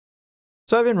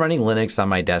So I've been running Linux on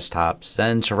my desktop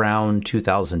since around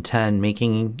 2010,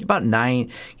 making about nine,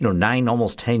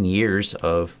 almost 10 years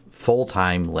of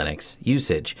full-time Linux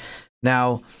usage.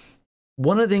 Now,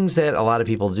 one of the things that a lot of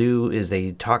people do is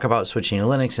they talk about switching to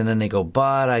Linux and then they go,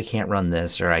 but I can't run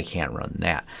this or I can't run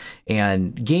that.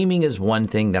 And gaming is one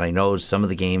thing that I know some of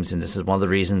the games, and this is one of the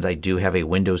reasons I do have a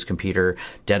Windows computer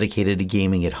dedicated to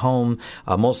gaming at home.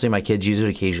 Mostly my kids use it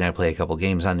occasionally. I play a couple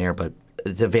games on there, but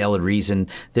the valid reason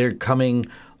they're coming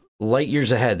light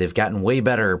years ahead. They've gotten way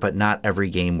better, but not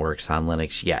every game works on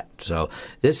Linux yet. So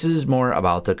this is more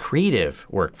about the creative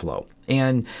workflow.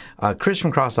 And Chris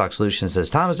from Crosstalk Solutions says,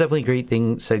 Tom has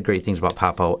definitely said great things about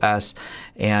Pop! OS,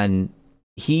 and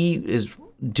he is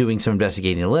doing some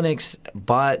investigating in Linux,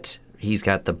 but he's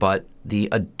got the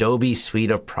Adobe suite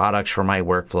of products for my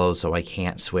workflow, so I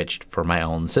can't switch for my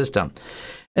own system.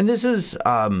 And this is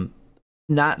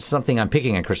not something I'm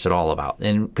picking on Chris at all about,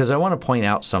 and because I want to point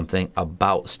out something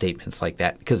about statements like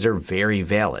that because they're very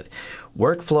valid.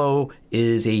 Workflow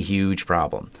is a huge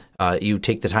problem. You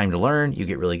take the time to learn, you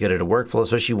get really good at a workflow,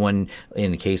 especially when,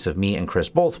 in the case of me and Chris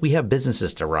both, we have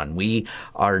businesses to run. We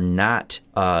are not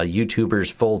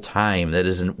YouTubers full time. That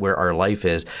isn't where our life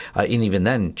is. And even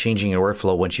then, changing a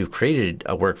workflow once you've created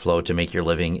a workflow to make your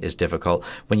living is difficult.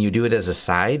 When you do it as a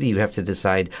side, you have to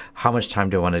decide how much time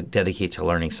do I want to dedicate to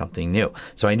learning something new.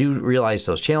 So I do realize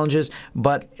those challenges,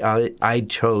 but I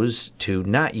chose to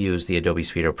not use the Adobe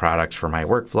suite of products for my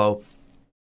workflow.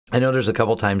 I know there's a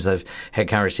couple times I've had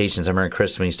conversations. I remember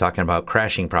Chris when he's talking about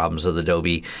crashing problems with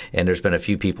Adobe, and there's been a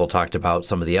few people talked about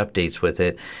some of the updates with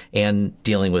it and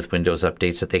dealing with Windows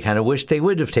updates that they kind of wish they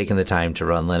would have taken the time to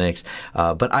run Linux.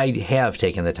 But I have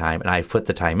taken the time, and I've put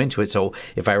the time into it. So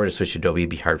if I were to switch to Adobe, it'd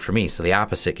be hard for me. So the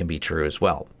opposite can be true as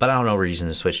well. But I don't know a reason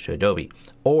to switch to Adobe.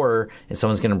 Or, and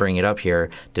someone's going to bring it up here,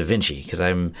 DaVinci, because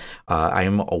I'm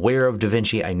aware of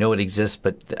DaVinci. I know it exists,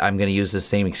 but I'm going to use the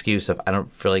same excuse of I don't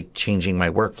feel like changing my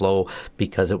workflow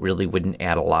because it really wouldn't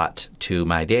add a lot to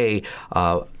my day.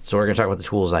 So we're going to talk about the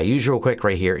tools I use real quick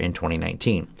right here in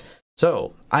 2019.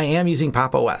 So I am using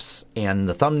Pop! OS, and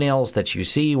the thumbnails that you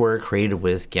see were created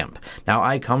with GIMP. Now,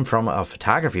 I come from a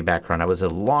photography background. I was a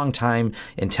long time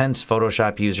intense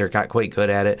Photoshop user, got quite good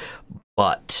at it,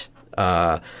 but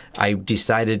I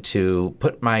decided to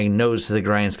put my nose to the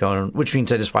grindstone, which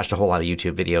means I just watched a whole lot of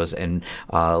YouTube videos and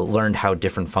learned how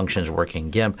different functions work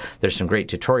in GIMP. There's some great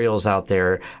tutorials out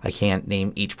there. I can't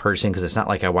name each person because it's not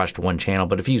like I watched one channel,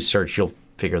 but if you search, you'll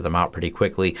figure them out pretty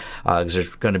quickly because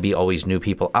there's going to be always new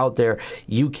people out there.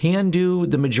 You can do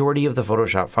the majority of the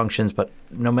Photoshop functions, but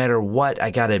no matter what,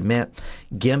 I got to admit,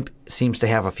 GIMP seems to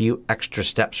have a few extra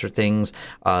steps or things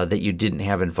that you didn't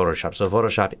have in Photoshop. So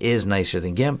Photoshop is nicer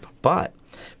than GIMP, but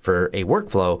for a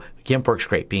workflow, GIMP works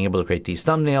great. Being able to create these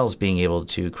thumbnails, being able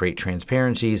to create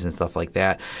transparencies and stuff like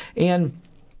that. And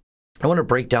I want to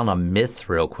break down a myth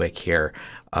real quick here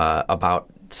about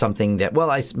something that,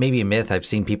 well, maybe a myth. I've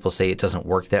seen people say it doesn't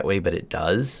work that way, but it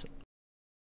does.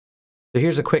 So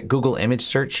here's a quick Google image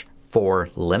search for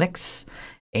Linux.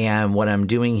 And what I'm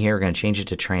doing here, I'm going to change it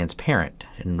to transparent.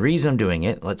 And the reason I'm doing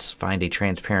it, let's find a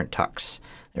transparent tux.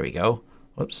 There we go.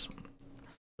 Whoops.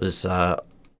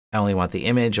 I only want the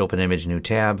image, open image, new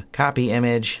tab, copy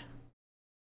image.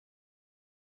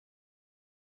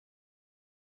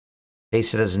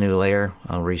 Paste it as a new layer.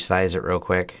 I'll resize it real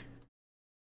quick.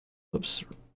 Oops,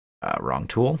 wrong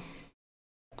tool.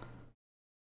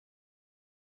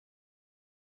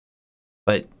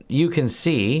 But you can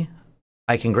see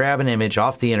I can grab an image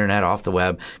off the internet, off the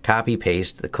web, copy,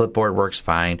 paste. The clipboard works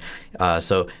fine.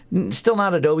 So still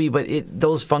not Adobe, but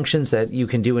those functions that you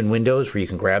can do in Windows where you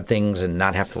can grab things and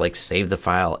not have to like save the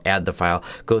file, add the file,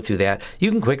 go through that. You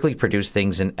can quickly produce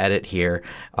things and edit here.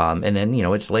 And then,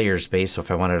 it's layers based. So if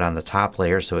I want it on the top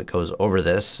layer so it goes over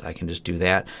this, I can just do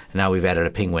that. And now we've added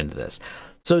a penguin to this.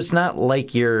 So it's not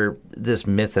like this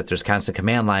myth that there's constant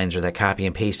command lines or that copy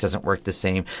and paste doesn't work the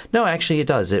same. No, actually it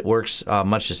does. It works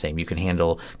much the same. You can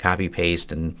handle copy,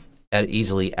 paste, and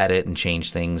easily edit and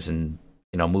change things and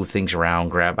move things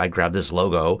around. I grabbed this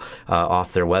logo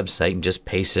off their website and just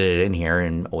pasted it in here,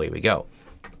 and away we go.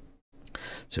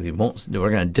 So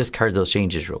we're going to discard those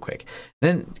changes real quick.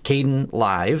 Then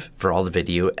Kdenlive for all the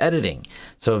video editing.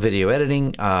 So video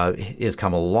editing has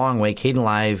come a long way.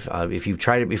 Kdenlive, if you've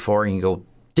tried it before and you go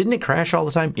Didn't it crash all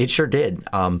the time? It sure did.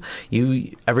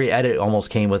 Every edit almost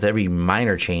came with every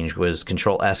minor change was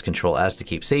Control S to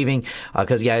keep saving.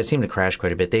 Because yeah, it seemed to crash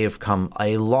quite a bit. They have come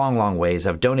a long, long ways.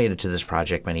 I've donated to this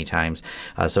project many times,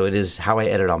 so it is how I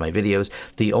edit all my videos.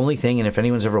 The only thing, and if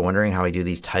anyone's ever wondering how I do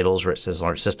these titles where it says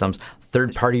Launch Systems,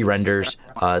 third-party renders.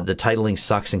 The titling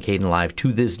sucks in Kdenlive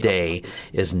to this day.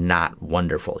 Is not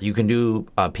wonderful. You can do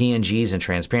PNGs and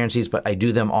transparencies, but I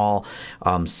do them all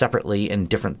separately in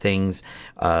different things.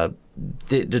 The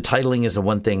titling is the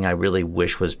one thing I really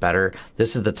wish was better.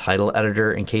 This is the title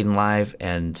editor in Kdenlive,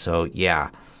 and so yeah,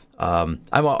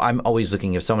 I'm always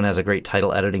looking if someone has a great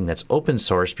title editing that's open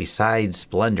source besides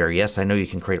Blender. Yes, I know you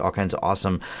can create all kinds of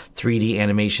awesome 3D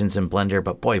animations in Blender,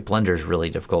 but boy, Blender is really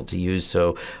difficult to use,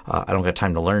 so I don't got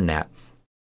time to learn that.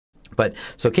 But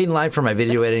so Kdenlive for my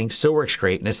video editing still works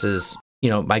great, and this is, you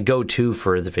know, my go-to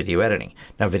for the video editing.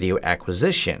 Now, video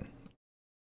acquisition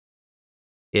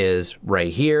is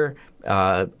right here,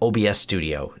 OBS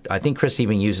Studio. I think Chris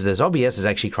even uses this. OBS is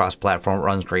actually cross-platform,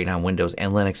 runs great on Windows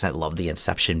and Linux. I love the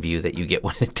Inception view that you get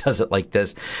when it does it like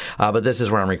this. But this is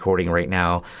where I'm recording right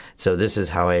now. So this is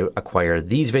how I acquire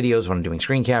these videos when I'm doing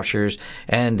screen captures.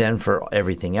 And then for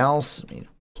everything else, let me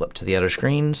flip to the other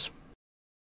screens.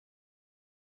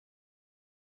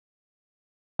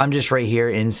 I'm just right here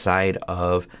inside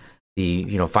of the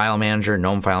file manager,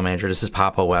 GNOME file manager. This is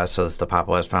Pop! OS, so this is the Pop!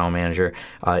 OS file manager,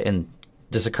 and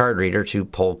just a card reader to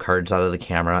pull cards out of the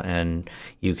camera, and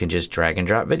you can just drag and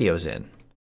drop videos in.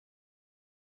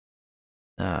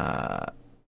 Yeah,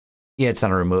 it's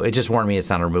not a remove. It just warned me it's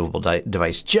not a removable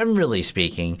device. Generally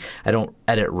speaking, I don't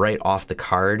edit right off the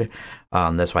card.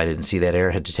 That's why I didn't see that error.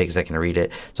 I had to take a second to read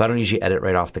it. So I don't usually edit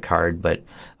right off the card, but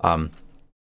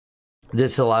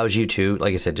this allows you to,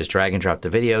 like I said, just drag and drop the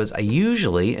videos. I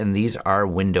usually, and these are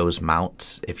Windows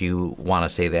mounts, if you want to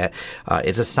say that.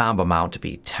 It's a Samba mount to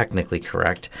be technically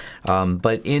correct.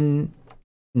 But in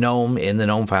GNOME, in the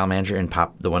GNOME file manager, in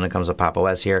the one that comes with Pop!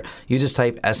 OS here, you just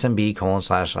type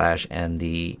smb:// and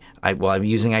I'm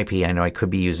using IP. I know I could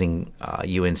be using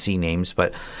UNC names,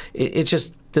 but it's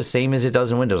just the same as it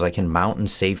does in Windows. I can mount and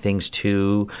save things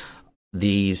to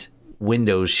these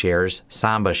Windows shares,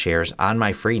 Samba shares on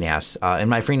my FreeNAS, and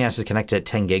my FreeNAS is connected at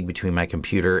 10 gig between my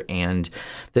computer and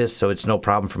this, so it's no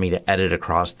problem for me to edit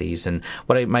across these. And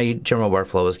my general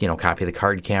workflow is, copy the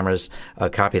card cameras,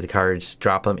 copy the cards,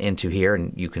 drop them into here,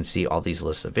 and you can see all these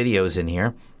lists of videos in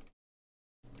here.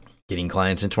 Getting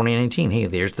clients in 2019. Hey,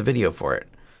 there's the video for it,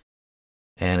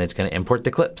 and it's going to import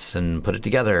the clips and put it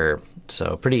together.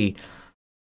 So pretty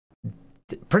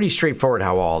straightforward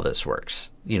how all this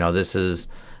works. This is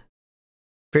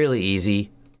fairly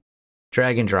easy.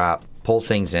 Drag and drop, pull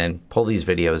things in, pull these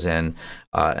videos in,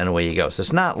 and away you go. So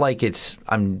it's not like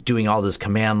I'm doing all this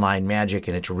command line magic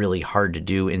and it's really hard to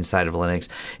do inside of Linux.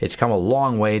 It's come a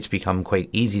long way. It's become quite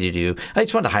easy to do. I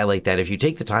just wanted to highlight that if you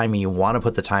take the time and you want to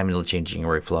put the time into changing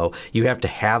your workflow, you have to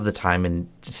have the time and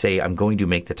say, I'm going to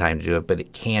make the time to do it, but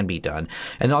it can be done.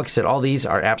 And like I said, all these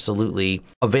are absolutely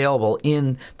available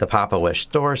in the Pop! OS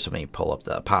store. So let me pull up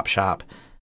the Pop Shop.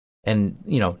 And,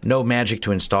 no magic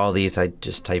to install these. I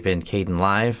just type in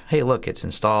Kdenlive. Hey, look, it's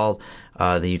installed.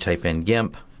 Then you type in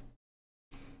GIMP.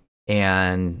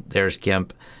 And there's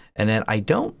GIMP. And then I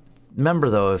don't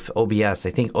remember, though, if OBS. I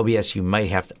think OBS, you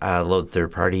might have to load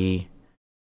third-party.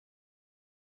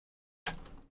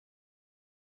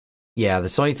 Yeah,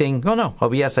 that's the only thing. Oh, no,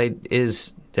 OBS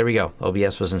is... There we go.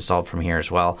 OBS was installed from here as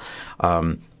well.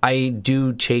 I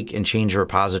do take and change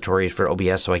repositories for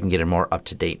OBS so I can get a more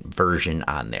up-to-date version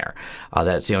on there.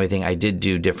 That's the only thing I did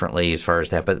do differently as far as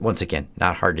that. But once again,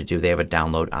 not hard to do. They have a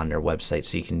download on their website,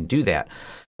 so you can do that.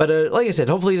 But like I said,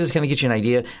 hopefully this is going to get you an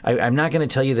idea. I'm not going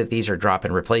to tell you that these are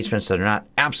drop-in replacements. That are not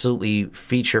absolutely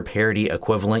feature parity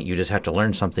equivalent. You just have to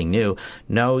learn something new.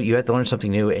 No, you have to learn something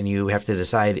new, and you have to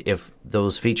decide if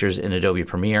those features in Adobe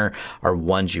Premiere are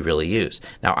ones you really use.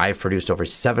 Now, I've produced over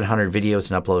 700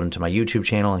 videos and uploaded them to my YouTube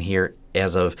channel here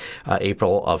as of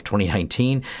April of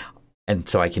 2019. And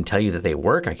so I can tell you that they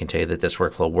work. I can tell you that this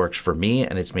workflow works for me,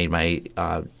 and it's made my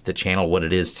the channel what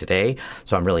it is today.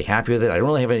 So I'm really happy with it. I don't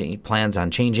really have any plans on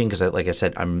changing because, like I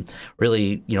said, I'm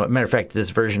really, matter of fact, this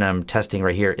version I'm testing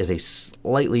right here is a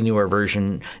slightly newer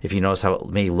version. If you notice how it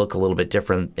may look a little bit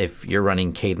different if you're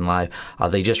running Kdenlive,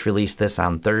 they just released this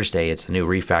on Thursday. It's a new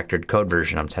refactored code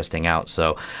version I'm testing out.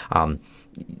 So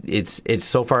it's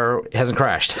so far hasn't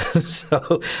crashed,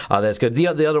 so that's good. The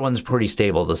other one's pretty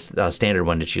stable. The standard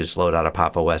one that you just load out of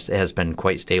Pop! OS has been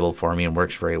quite stable for me and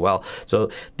works very well.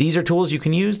 So these are tools you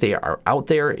can use. They are out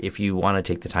there if you want to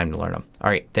take the time to learn them. All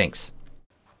right, thanks.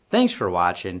 Thanks for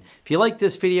watching. If you like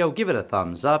this video, give it a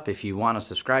thumbs up. If you want to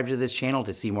subscribe to this channel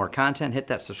to see more content, hit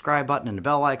that subscribe button and the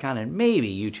bell icon, and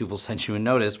maybe YouTube will send you a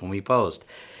notice when we post.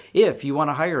 If you want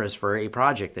to hire us for a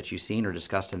project that you've seen or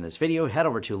discussed in this video, head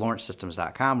over to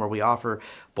lawrencesystems.com, where we offer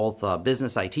both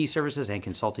business IT services and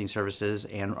consulting services,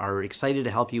 and are excited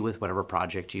to help you with whatever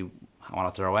project you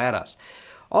want to throw at us.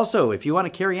 Also, if you want to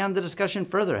carry on the discussion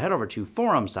further, head over to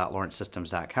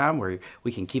forums.lawrencesystems.com, where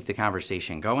we can keep the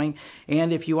conversation going.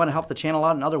 And if you want to help the channel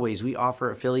out in other ways, we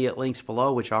offer affiliate links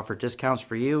below, which offer discounts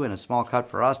for you and a small cut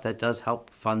for us. That does help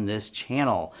fund this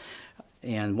channel.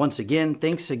 And once again,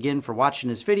 thanks again for watching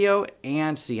this video,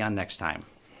 and see you on next time.